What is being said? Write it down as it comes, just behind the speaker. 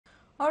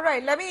All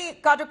right, let me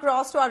cut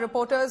across to our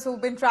reporters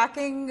who've been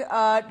tracking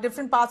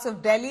different parts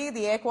of Delhi,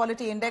 the air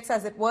quality index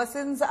as it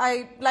worsens.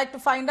 I'd like to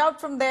find out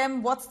from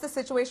them what's the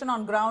situation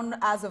on ground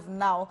as of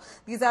now.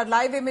 These are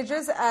live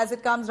images as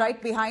it comes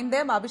right behind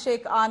them.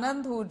 Abhishek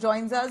Anand, who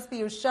joins us,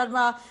 Piyush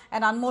Sharma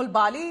and Anmol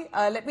Bali.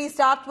 Let me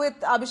start with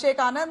Abhishek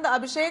Anand.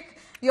 Abhishek,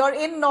 you're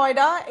in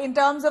Noida. In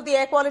terms of the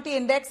air quality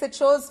index, it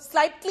shows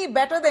slightly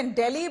better than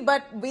Delhi,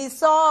 but we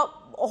saw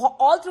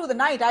all through the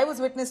night, I was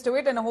witness to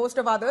it and a host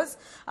of others,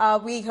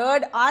 we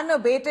heard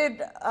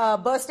unabated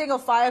bursting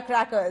of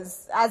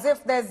firecrackers, as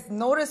if there's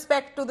no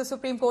respect to the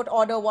Supreme Court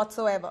order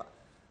whatsoever.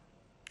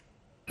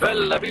 Well,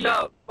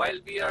 Nabila, while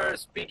we are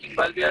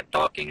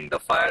talking, the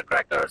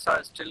firecrackers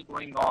are still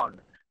going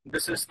on.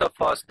 This is the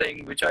first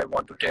thing which I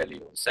want to tell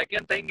you.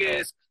 Second thing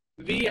is,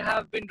 we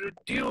have been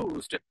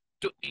reduced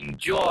to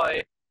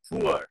enjoy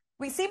poor.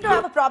 We seem to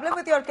have a problem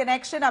with your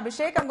connection,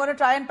 Abhishek. I'm going to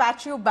try and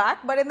patch you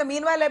back. But in the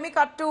meanwhile, let me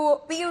cut to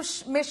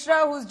Piyush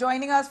Mishra, who's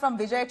joining us from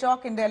Vijay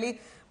Chowk in Delhi.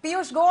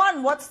 Piyush, go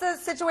on. What's the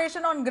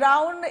situation on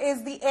ground?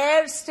 Is the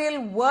air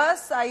still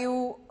worse? Are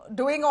you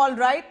doing all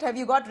right? Have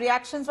you got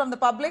reactions from the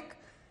public?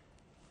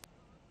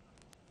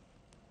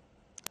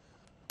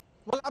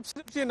 Well,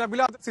 absolutely,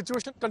 Nabila. The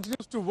situation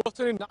continues to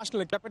worsen in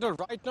national capital.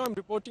 Right now, I'm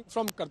reporting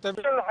from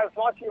Kartavya. Has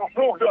not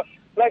improved.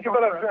 Like you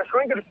were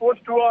showing the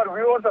reports to our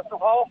viewers as to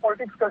how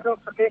politics continues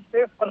to take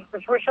place, but the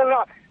situation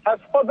has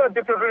further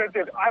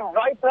deteriorated. I'm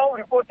right now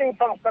reporting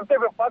from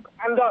Kartavya Path,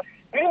 and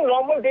in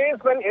normal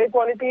days when air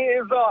quality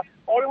is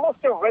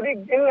almost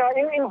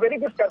in very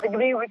good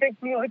category, we could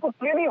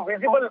clearly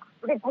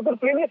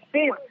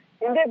see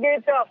India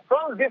Gate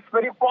from this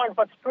very point,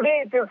 but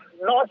today it is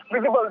not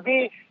visible.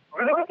 The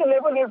visibility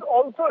level is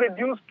also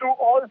reduced to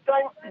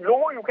all-time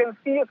low. You can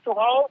see as to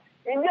how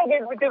India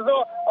Gate, which is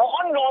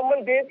on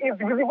normal days, is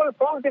visible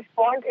from this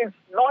point, is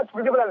not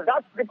visible, and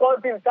that's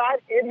because the entire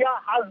area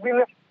has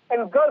been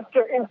engulfed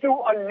into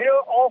a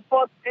layer of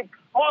thick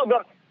fog.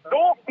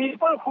 Though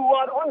people who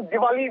are on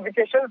Diwali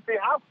vacations, they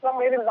have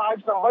come here in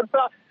large numbers,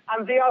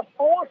 and they are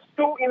forced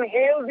to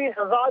inhale the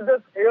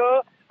hazardous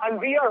air, and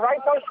we are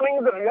right now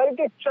showing the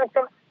reality check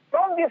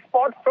from this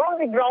spot, from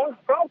the ground,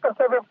 from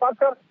Kartavya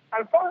Path,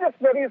 and from this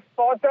very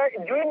spot,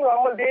 during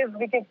normal days,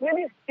 we can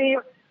clearly see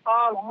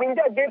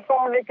India Gate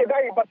from naked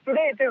eye, but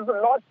today it is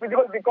not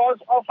visible because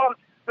of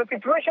the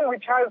situation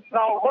which has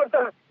now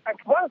worsened. At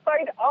one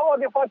side, our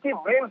party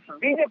blames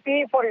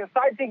BJP for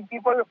inciting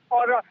people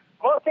for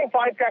bursting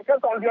firecrackers.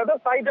 On the other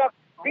side,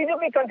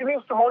 BJP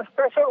continues to mount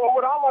pressure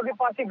over our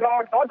party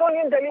government, not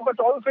only in Delhi but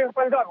also in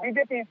Punjab.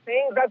 BJP is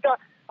saying that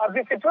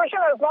the situation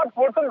has not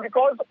worsened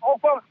because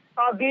of the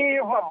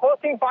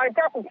bursting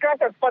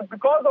firecrackers, but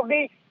because of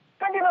the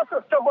continuous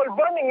stubble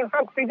burning. In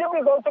fact, BJP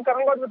is also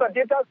coming out with the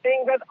data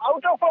saying that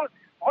out of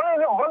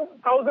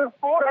 1,400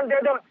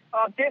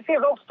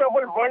 cases of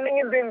stubble burning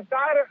in the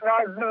entire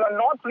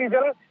north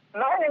region,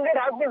 900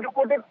 have been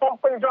reported from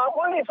Punjab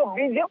only. So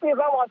BJP is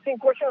now asking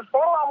questions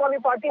from Aam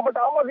Aadmi Party, but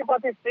Aam Aadmi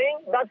Party is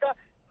saying that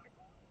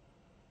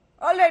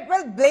all right.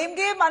 Well, blame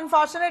game,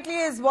 unfortunately,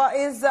 is what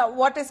is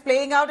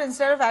playing out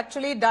instead of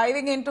actually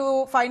diving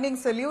into finding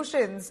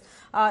solutions.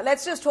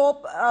 Let's just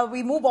hope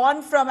we move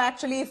on from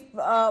actually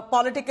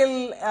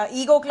political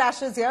ego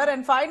clashes here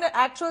and find an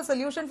actual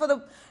solution for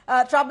the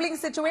troubling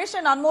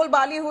situation. Anmol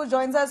Bali, who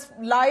joins us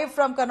live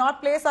from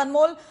Connaught Place.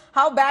 Anmol,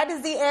 how bad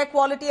is the air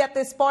quality at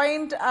this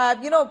point?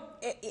 At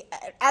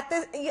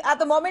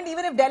the moment,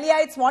 even if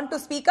Delhiites want to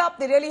speak up,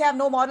 they really have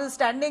no moral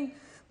standing.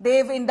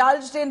 They've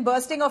indulged in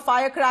bursting of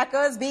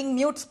firecrackers, being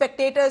mute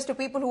spectators to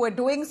people who are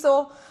doing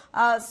so.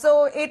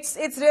 So it's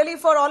really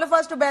for all of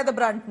us to bear the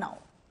brunt now.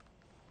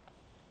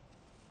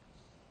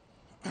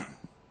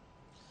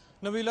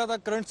 Nabila, the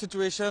current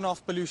situation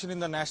of pollution in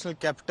the national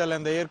capital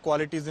and the air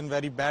quality is in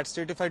very bad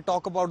state. If I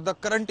talk about the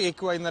current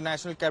AQI in the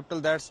national capital,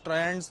 that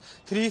stands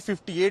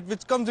 358,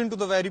 which comes into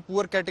the very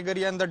poor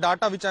category, and the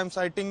data which I'm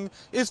citing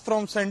is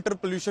from Central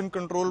Pollution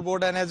Control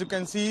Board. And as you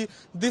can see,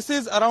 this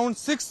is around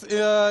 6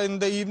 in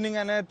the evening,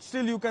 and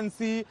still you can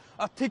see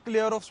a thick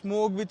layer of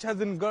smoke which has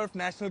engulfed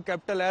national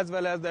capital as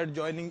well as the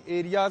adjoining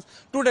areas.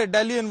 Today,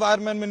 Delhi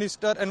Environment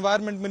Minister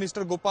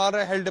Gopal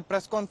Rai held a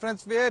press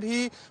conference where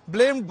he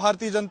blamed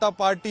Bharatiya Janata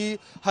Party,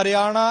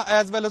 Haryana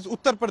as well as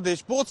Uttar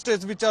Pradesh, both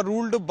states which are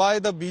ruled by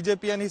the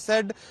BJP, and he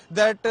said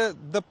that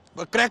the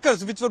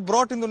crackers which were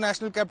brought into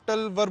national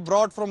capital were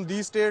brought from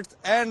these states,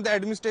 and the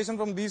administration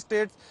from these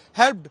states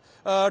helped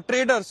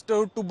traders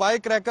to buy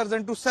crackers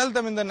and to sell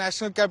them in the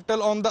national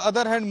capital. On the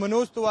other hand,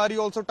 Manoj Tiwari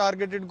also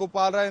targeted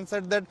Gopal Rai and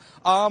said that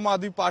Aam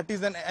Aadmi Party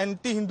is an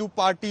anti-Hindu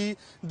party.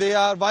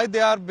 Why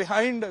they are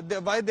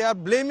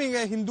blaming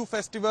a Hindu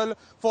festival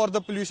for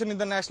the pollution in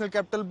the national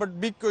capital. But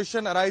big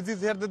question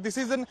arises here that this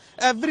is an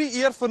every every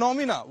year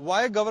phenomena.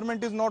 Why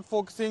government is not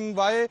focusing,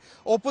 why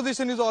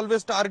opposition is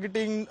always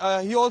targeting.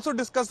 He also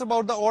discussed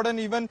about the odd and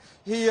even.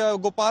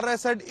 Gopal Rai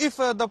said if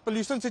the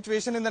pollution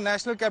situation in the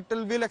national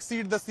capital will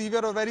exceed the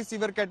severe or very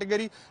severe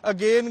category,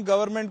 again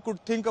government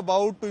could think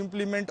about to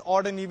implement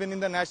odd and even in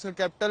the national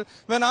capital.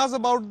 When asked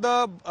about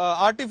the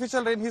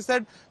artificial rain, he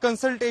said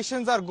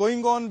consultations are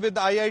going on with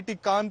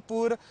IIT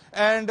Kanpur,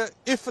 and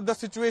if the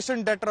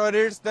situation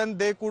deteriorates, then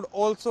they could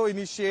also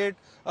initiate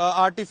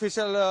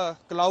artificial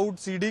cloud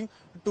seeding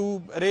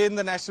to rain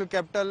the national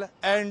capital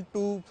and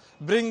to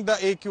bring the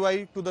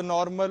AQI to the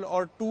normal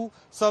or to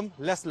some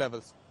less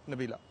levels.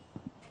 Nabila.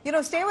 You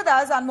know, stay with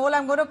us, Anmol.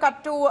 I'm going to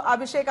cut to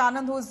Abhishek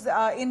Anand, who's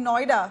in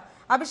Noida.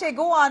 Abhishek,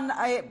 go on.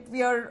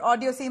 Your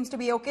audio seems to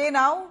be okay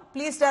now.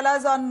 Please tell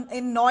us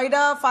in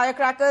Noida,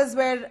 firecrackers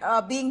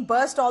were being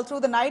burst all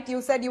through the night.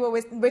 You said you were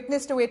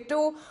witness to it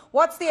too.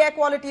 What's the air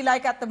quality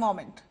like at the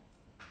moment?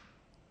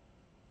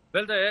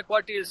 Well, the air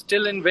quality is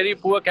still in very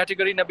poor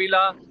category,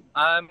 Nabila.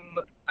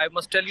 I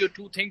must tell you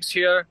two things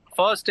here.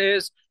 First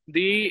is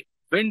the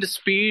wind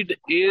speed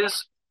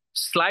is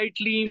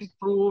slightly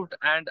improved,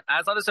 and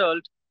as a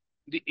result,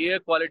 the air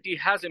quality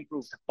has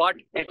improved, but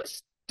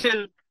it's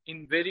still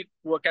in very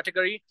poor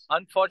category.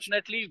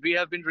 Unfortunately, we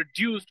have been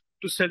reduced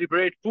to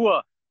celebrate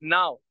poor.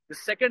 Now, the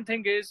second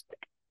thing is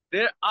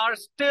there are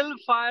still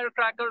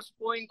firecrackers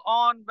going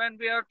on when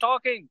we are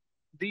talking.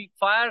 The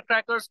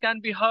firecrackers can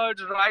be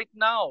heard right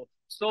now.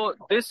 So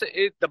this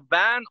is the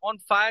ban on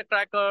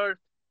firecrackers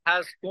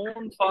has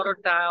gone for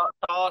a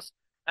toss,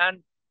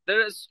 and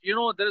there is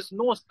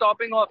no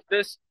stopping of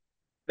this.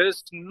 There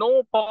is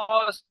no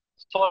pause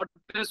for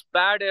this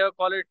bad air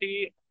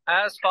quality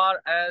as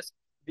far as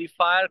the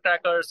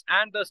firecrackers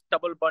and the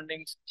stubble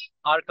burnings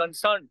are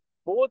concerned.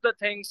 Both the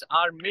things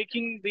are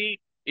making the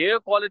air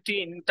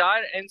quality in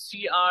entire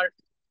NCR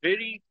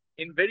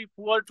very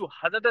poor to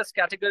hazardous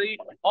category.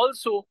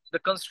 Also, the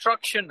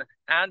construction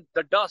and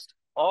the dust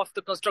of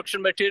the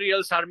construction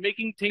materials are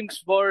making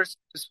things worse,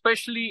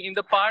 especially in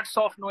the parts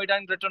of Noida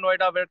and Greater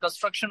Noida where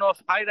construction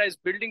of high-rise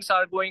buildings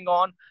are going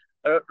on.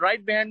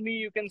 Right behind me,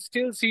 you can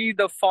still see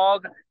the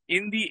fog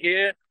in the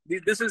air.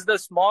 This is the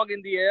smog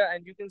in the air,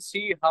 and you can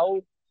see how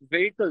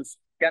vehicles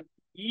can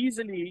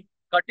easily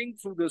cutting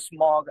through the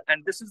smog.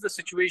 And this is the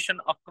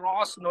situation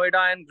across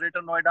Noida and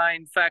Greater Noida.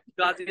 In fact,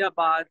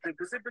 Ghaziabad, the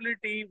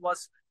visibility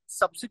was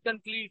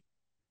subsequently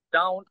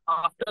down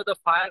after the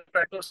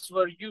firecrackers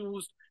were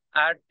used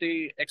at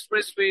the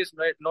expressways,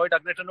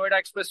 Noida, Greater Noida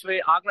Expressway,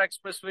 Agra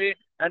Expressway,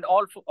 and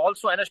also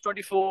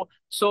NH24.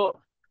 So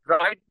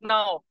right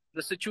now,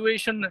 the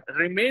situation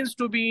remains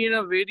to be in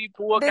a very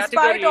poor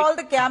category. Despite all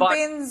the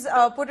campaigns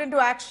put into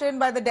action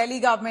by the Delhi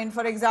government,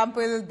 for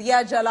example,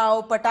 Diya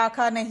Jalao,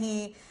 Pataka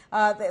Nahi,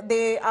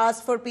 they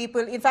asked for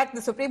people. In fact,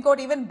 the Supreme Court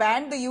even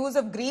banned the use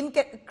of green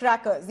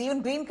crackers.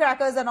 Even green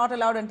crackers are not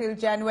allowed until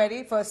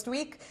January, first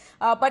week.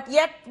 But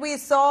yet we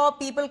saw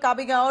people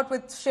coming out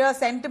with sheer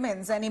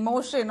sentiments and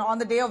emotion on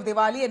the day of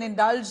Diwali and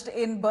indulged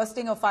in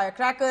bursting of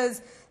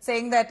firecrackers,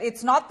 saying that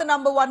it's not the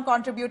 #1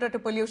 contributor to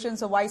pollution,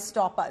 so why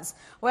stop us?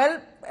 Well,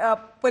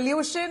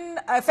 pollution,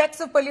 effects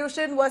of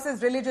pollution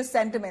versus religious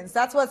sentiments.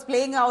 That's what's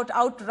playing out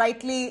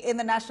outrightly in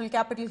the national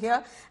capital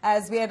here,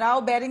 as we are now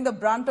bearing the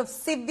brunt of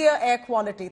severe air quality.